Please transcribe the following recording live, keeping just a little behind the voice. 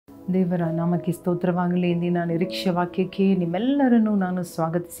ದೇವರ ನಾಮಕ್ಕೆ ಸ್ತೋತ್ರವಾಗಲಿ. ಇಂದಿನ ನಿರೀಕ್ಷೆ ವಾಕ್ಯಕ್ಕೆ ನಿಮ್ಮೆಲ್ಲರನ್ನು ನಾನು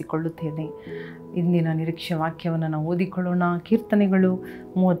ಸ್ವಾಗತಿಸಿಕೊಳ್ಳುತ್ತೇನೆ. ಇಂದಿನ ನಿರೀಕ್ಷೆ ವಾಕ್ಯವನ್ನು ನಾವು ಓದಿಕೊಳ್ಳೋಣ. ಕೀರ್ತನೆಗಳು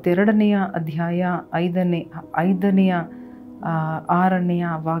 32ನೇ ಅಧ್ಯಾಯ 5ನೇ 6ನೇ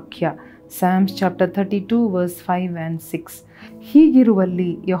ವಾಕ್ಯ. Psalms chapter 32 verse 5 and 6. ಹೀಗಿರುವಲ್ಲಿ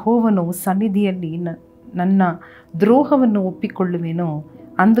ಯೆಹೋವನು ಸನ್ನಿಧಿಯಲ್ಲಿ ನನ್ನ ದ್ರೋಹವನ್ನು ಒಪ್ಪಿಕೊಳ್ಳುವೆನೋ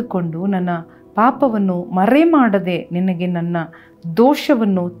ಅಂದುಕೊಂಡು ನನ್ನ ಪಾಪವನ್ನು ಮರೆಮಾಡದೆ ನಿನಗೆ ನನ್ನ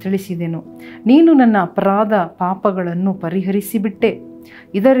ದೋಷವನ್ನು ತಿಳಿಸಿದೆನು. ನೀನು ನನ್ನ ಅಪರಾಧ ಪಾಪಗಳನ್ನು ಪರಿಹರಿಸಿಬಿಟ್ಟೆ.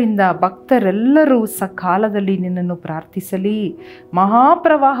 ಇದರಿಂದ ಭಕ್ತರೆಲ್ಲರೂ ಸಕಾಲದಲ್ಲಿ ನಿನ್ನನ್ನು ಪ್ರಾರ್ಥಿಸಲಿ.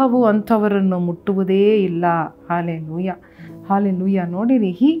 ಮಹಾಪ್ರವಾಹವು ಅಂಥವರನ್ನು ಮುಟ್ಟುವುದೇ ಇಲ್ಲ. Hallelujah, hallelujah.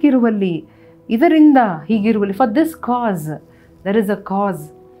 ನೋಡಿರಿ, ಹೀಗಿರುವಲ್ಲಿ for this cos there is a ಕಾಸ್.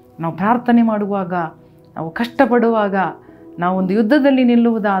 ನಾವು ಪ್ರಾರ್ಥನೆ ಮಾಡುವಾಗ, ನಾವು ಕಷ್ಟಪಡುವಾಗ, ನಾವೊಂದು ಯುದ್ಧದಲ್ಲಿ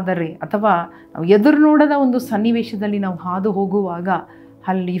ನಿಲ್ಲುವುದಾದರೆ ಅಥವಾ ನಾವು ಎದುರು ನೋಡದ ಒಂದು ಸನ್ನಿವೇಶದಲ್ಲಿ ನಾವು ಹಾದು ಹೋಗುವಾಗ,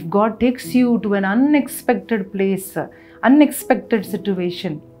 ಅಲ್ಲಿ if god takes you to an unexpected place, unexpected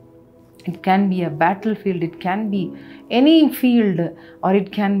situation, it can be a battle field, it can be any field, R it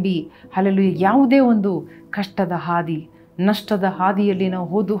can be ಯಾವುದೇ ಒಂದು ಕಷ್ಟದ ಹಾದಿ, ನಷ್ಟದ ಹಾದಿಯಲ್ಲಿ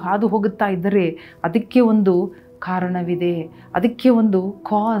ನಾವು ಹಾದು ಹೋಗುತ್ತಾ ಇದ್ದರೆ ಅದಕ್ಕೆ ಒಂದು ಕಾರಣವಿದೆ, ಅದಕ್ಕೆ ಒಂದು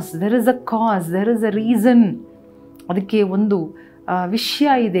ಕಾಸ್, there is a cos, there is a reason. ಅದಕ್ಕೆ ಒಂದು ವಿಷಯ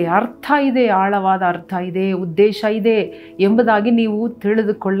ಇದೆ, ಅರ್ಥ ಇದೆ, ಆಳವಾದ ಅರ್ಥ ಇದೆ, ಉದ್ದೇಶ ಇದೆ ಎಂಬುದಾಗಿ ನೀವು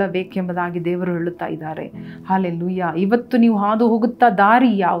ತಿಳಿದುಕೊಳ್ಳಬೇಕೆಂಬುದಾಗಿ ದೇವರು ಹೇಳುತ್ತಾ ಇದ್ದಾರೆ. ಹಾಲೆಲೂಯ. ಇವತ್ತು ನೀವು ಹಾದು ಹೋಗುತ್ತಾ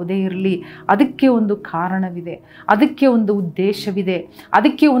ದಾರಿ ಯಾವುದೇ ಇರಲಿ, ಅದಕ್ಕೆ ಒಂದು ಕಾರಣವಿದೆ, ಅದಕ್ಕೆ ಒಂದು ಉದ್ದೇಶವಿದೆ,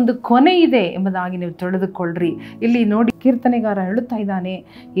 ಅದಕ್ಕೆ ಒಂದು ಕೊನೆ ಇದೆ ಎಂಬುದಾಗಿ ನೀವು ತಿಳಿದುಕೊಳ್ಳ್ರಿ. ಇಲ್ಲಿ ನೋಡಿ, ಕೀರ್ತನೆಗಾರ ಹೇಳುತ್ತಾ ಇದ್ದಾನೆ,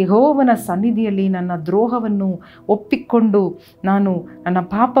 ಯೆಹೋವನ ಸನ್ನಿಧಿಯಲ್ಲಿ ನನ್ನ ದ್ರೋಹವನ್ನು ಒಪ್ಪಿಕೊಂಡು ನಾನು ನನ್ನ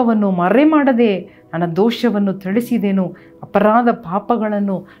ಪಾಪವನ್ನು ಮರೆಮಾಡದೆ ನನ್ನ ದೋಷವನ್ನು ತಿಳಿಸಿದೆನು. ಅಪರಾಧ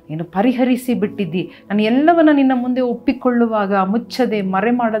ಪಾಪಗಳನ್ನು ನೀನು ಪರಿಹರಿಸಿ ಬಿಟ್ಟಿದ್ದಿ. ನಾನು ಎಲ್ಲವನ್ನು ನಿನ್ನ ಮುಂದೆ ಒಪ್ಪಿಕೊಳ್ಳುವಾಗ, ಮುಚ್ಚದೆ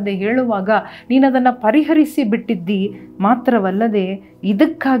ಮರೆಮಾಡದೆ ಹೇಳುವಾಗ ನೀನು ಅದನ್ನು ಪರಿಹರಿಸಿ ಬಿಟ್ಟಿದ್ದಿ. ಮಾತ್ರವಲ್ಲದೆ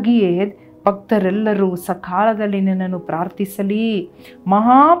ಇದಕ್ಕಾಗಿಯೇ ಭಕ್ತರೆಲ್ಲರೂ ಸಕಾಲದಲ್ಲಿ ನಿನ್ನನ್ನು ಪ್ರಾರ್ಥಿಸಲಿ.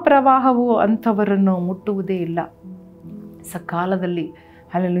 ಮಹಾಪ್ರವಾಹವು ಅಂಥವರನ್ನು ಮುಟ್ಟುವುದೇ ಇಲ್ಲ. ಸಕಾಲದಲ್ಲಿ.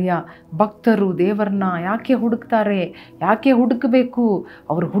 ಹಲ್ಲೆಲೂಯಾ. ಭಕ್ತರು ದೇವರನ್ನ ಯಾಕೆ ಹುಡುಕ್ತಾರೆ? ಯಾಕೆ ಹುಡುಕಬೇಕು?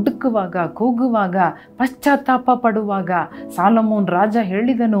 ಅವರು ಹುಡುಕುವಾಗ, ಕೂಗುವಾಗ, ಪಶ್ಚಾತ್ತಾಪ ಪಡುವಾಗ, ಸಾಲಮೋನ್ ರಾಜ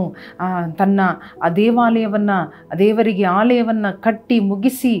ಹೇಳಿದನು, ತನ್ನ ಆ ದೇವಾಲಯವನ್ನು, ದೇವರಿಗೆ ಆಲಯವನ್ನು ಕಟ್ಟಿ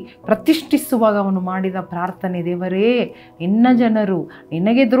ಮುಗಿಸಿ ಪ್ರತಿಷ್ಠಿಸುವಾಗ ಅವನು ಮಾಡಿದ ಪ್ರಾರ್ಥನೆ, ದೇವರೇ, ನಿನ್ನ ಜನರು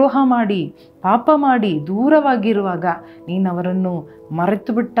ನಿನಗೆ ದ್ರೋಹ ಮಾಡಿ, ಪಾಪ ಮಾಡಿ ದೂರವಾಗಿರುವಾಗ ನೀನು ಅವರನ್ನು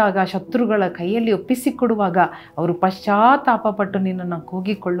ಮರೆತು ಬಿಟ್ಟಾಗ, ಶತ್ರುಗಳ ಕೈಯಲ್ಲಿ ಒಪ್ಪಿಸಿಕೊಡುವಾಗ, ಅವರು ಪಶ್ಚಾತ್ತಾಪಪಟ್ಟು ನಿನ್ನನ್ನು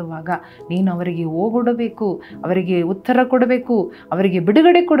ಕೂಗಿಕೊಳ್ಳುವಾಗ ನೀನು ಅವರಿಗೆ ಓಗೊಡಬೇಕು, ಅವರಿಗೆ ಉತ್ತರ ಕೊಡಬೇಕು, ಅವರಿಗೆ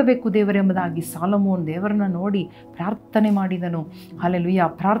ಬಿಡುಗಡೆ ಕೊಡಬೇಕು ದೇವರೆಂಬುದಾಗಿ ಸಾಲಮೋನ್ ದೇವರನ್ನ ನೋಡಿ ಪ್ರಾರ್ಥನೆ ಮಾಡಿದನು. ಹಲ್ಲೆಲೂಯಾ.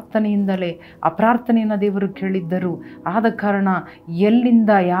 ಪ್ರಾರ್ಥನೆಯಿಂದಲೇ ಆ ಪ್ರಾರ್ಥನೆಯನ್ನು ದೇವರು ಕೇಳಿದ್ದರು. ಆದ ಕಾರಣ ಎಲ್ಲಿಂದ,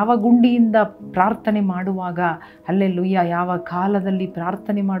 ಯಾವ ಗುಂಡಿಯಿಂದ ಪ್ರಾರ್ಥನೆ ಮಾಡುವಾಗ, ಹಲ್ಲೆಲೂಯಾ, ಯಾವ ಕಾಲದಲ್ಲಿ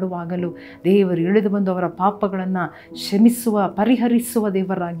ಪ್ರಾರ್ಥನೆ ಮಾಡುವಾಗಲೂ ದೇವರು ಇಳಿದು ಬಂದು ಅವರ ಪಾಪಗಳನ್ನು ಕ್ಷಮಿಸುವ, ಪರಿಹರಿಸುವ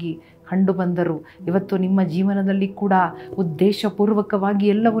ದೇವರಾಗಿ ಕಂಡು ಬಂದರು. ಇವತ್ತು ನಿಮ್ಮ ಜೀವನದಲ್ಲಿ ಕೂಡ ಉದ್ದೇಶಪೂರ್ವಕವಾಗಿ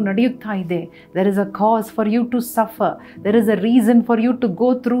ಎಲ್ಲವೂ ನಡೆಯುತ್ತಾ ಇದೆ. There is a cause for you to suffer, there is a reason for you to go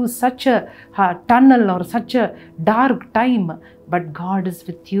through such a tunnel are such a dark time, but god is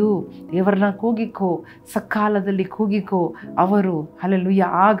with you. ದೇವರನ್ನ ಕೂಗಿಕೋ, ಸಕಾಲದಲ್ಲಿ ಕೂಗಿಕೋ. ಅವರು ಹಲ್ಲೆಲೂಯಾ,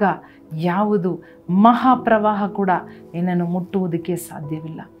 ಆಗ ಯಾವುದು ಮಹಾಪ್ರವಾಹ ಕೂಡ ನಿನ್ನನ್ನು ಮುಟ್ಟುವುದಕ್ಕೆ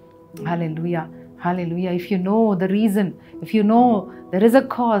ಸಾಧ್ಯವಿಲ್ಲ. Hallelujah, hallelujah. If you know the reason, if you know there is a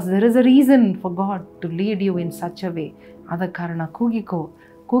cause, there is a reason for God to lead you in such a way, ಆದ ಕಾರಣ ಕೂಗಿಕೋ.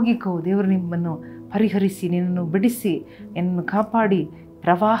 ದೇವರು ನಿಮ್ಮನ್ನು ಪರಿಹರಿಸಿ, ನಿನ್ನನ್ನು ಬಿಡಿಸಿ, ನಿನ್ನನ್ನು ಕಾಪಾಡಿ,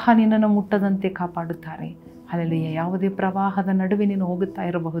 ಪ್ರವಾಹ ನಿನ್ನನ್ನು ಮುಟ್ಟದಂತೆ ಕಾಪಾಡುತ್ತಾರೆ. ಹಲ್ಲೆಲೂಯಾ. ಯಾವುದೇ ಪ್ರವಾಹದ ನಡುವೆ ನೀನು ಹೋಗುತ್ತಾ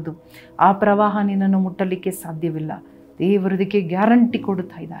ಇರಬಹುದು, ಆ ಪ್ರವಾಹ ನಿನ್ನನ್ನು ಮುಟ್ಟಲಿಕ್ಕೆ ಸಾಧ್ಯವಿಲ್ಲ. ದೇವರು ಇದಕ್ಕೆ ಗ್ಯಾರಂಟಿ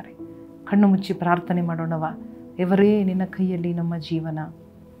ಕೊಡುತ್ತಾ ಇದ್ದಾರೆ. ಕಣ್ಣು ಮುಚ್ಚಿ ಪ್ರಾರ್ಥನೆ ಮಾಡೋಣವ. ದೇವರೇ, ನಿನ್ನ ಕೈಯಲ್ಲಿ ನಮ್ಮ ಜೀವನ.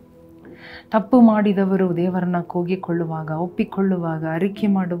 ತಪ್ಪು ಮಾಡಿದವರು ದೇವರನ್ನ ಕೂಗಿಕೊಳ್ಳುವಾಗ, ಒಪ್ಪಿಕೊಳ್ಳುವಾಗ, ಅರಿಕೆ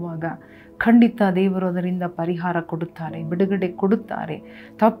ಮಾಡುವಾಗ ಖಂಡಿತ ದೇವರು ಅದರಿಂದ ಪರಿಹಾರ ಕೊಡುತ್ತಾರೆ, ಬಿಡುಗಡೆ ಕೊಡುತ್ತಾರೆ,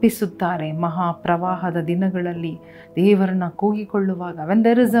 ತಪ್ಪಿಸುತ್ತಾರೆ. ಮಹಾಪ್ರವಾಹದ ದಿನಗಳಲ್ಲಿ ದೇವರನ್ನ ಕೂಗಿಕೊಳ್ಳುವಾಗ, when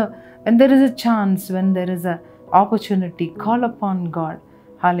there is a chance, when there is a opportunity, call upon God.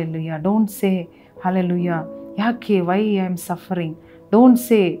 Hallelujah. Don't say, hallelujah, ಯಾಕೆ, why I am suffering. Don't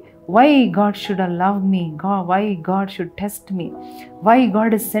say, why God should love me, why God should test me, why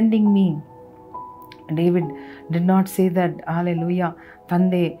God is sending me. David did not say that. Hallelujah.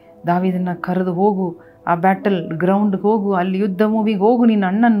 ತಂದೆ ದಾವೀದನ್ನ ಕರೆದು, ಹೋಗು, ಆ battle ಗ್ರೌಂಡ್ಗೆ ಹೋಗು, ಅಲ್ಲಿ ಯುದ್ಧ ಭೂಮಿಗೆ ಹೋಗು, ನಿನ್ನ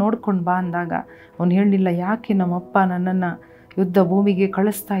ಅಣ್ಣನ ನೋಡ್ಕೊಂಡು ಬಾ ಅಂದಾಗ ಅವನು ಹೇಳಲಿಲ್ಲ, ಯಾಕೆ ನಮ್ಮಪ್ಪ ನನ್ನನ್ನು ಯುದ್ಧ ಭೂಮಿಗೆ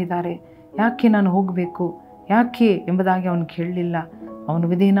ಕಳಿಸ್ತಾ ಇದ್ದಾರೆ, ಯಾಕೆ ನಾನು ಹೋಗಬೇಕು, ಯಾಕೆ ಎಂಬುದಾಗಿ ಅವನು ಕೇಳಲಿಲ್ಲ. ಅವನು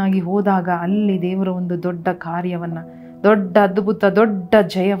ವಿಧೇಯನಾಗಿ ಹೋದಾಗ ಅಲ್ಲಿ ದೇವರ ಒಂದು ದೊಡ್ಡ ಕಾರ್ಯವನ್ನು ದೊಡ್ಡ ಅದ್ಭುತ, ದೊಡ್ಡ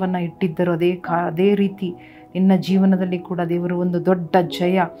ಜಯವನ್ನು ಇಟ್ಟಿದ್ದರು. ಅದೇ ರೀತಿ ನಿನ್ನ ಜೀವನದಲ್ಲಿ ಕೂಡ ದೇವರು ಒಂದು ದೊಡ್ಡ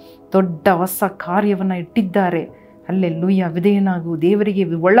ಜಯ, ದೊಡ್ಡ ಹೊಸ ಕಾರ್ಯವನ್ನು ಇಟ್ಟಿದ್ದಾರೆ. ಹಲ್ಲೆಲೂಯಾ. ವಿಧೇಯನಾಗು,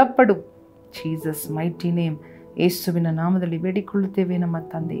 ದೇವರಿಗೆ ಒಳಪಡು. ಜೀಸಸ್ ಮೈಟಿ ನೇಮ್, ಯೇಸುವಿನ ನಾಮದಲ್ಲಿ ಬೇಡಿಕೊಳ್ಳುತ್ತೇವೆ ನಮ್ಮ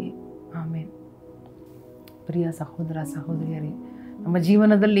ತಂದೆಯೇ, ಆಮೇನ್. ಪ್ರಿಯ ಸಹೋದರ ಸಹೋದರಿಯರೇ, ನಮ್ಮ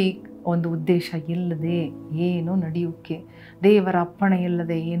ಜೀವನದಲ್ಲಿ ಒಂದು ಉದ್ದೇಶ ಇಲ್ಲದೆ ಏನೂ ನಡೆಯೋಕ್ಕೆ, ದೇವರ ಅಪ್ಪಣೆ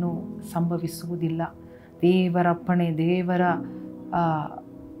ಇಲ್ಲದೆ ಏನೂ ಸಂಭವಿಸುವುದಿಲ್ಲ. ದೇವರ ಅಪ್ಪಣೆ, ದೇವರ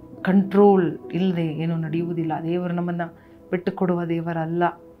ಕಂಟ್ರೋಲ್ ಇಲ್ಲದೆ ಏನೂ ನಡೆಯುವುದಿಲ್ಲ. ದೇವರು ನಮ್ಮನ್ನು ಬಿಟ್ಟುಕೊಡುವ ದೇವರಲ್ಲ.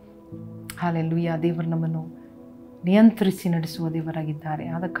 ಹಲ್ಲೆಲೂಯಾ. ದೇವರು ನಮ್ಮನ್ನು ನಿಯಂತ್ರಿಸಿ ನಡೆಸುವ ದೇವರಾಗಿದ್ದಾರೆ.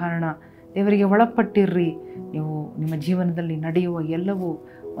 ಆದ ಕಾರಣ ದೇವರಿಗೆ ಒಳಪಟ್ಟಿರ್ರಿ. ನೀವು ನಿಮ್ಮ ಜೀವನದಲ್ಲಿ ನಡೆಯುವ ಎಲ್ಲವೂ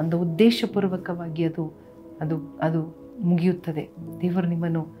ಒಂದು ಉದ್ದೇಶಪೂರ್ವಕವಾಗಿ ಅದು ಮುಗಿಯುತ್ತದೆ. ದೇವರು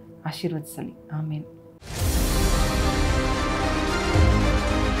ನಿಮ್ಮನ್ನು ಆಶೀರ್ವದಿಸಲಿ. ಆಮೇನ್.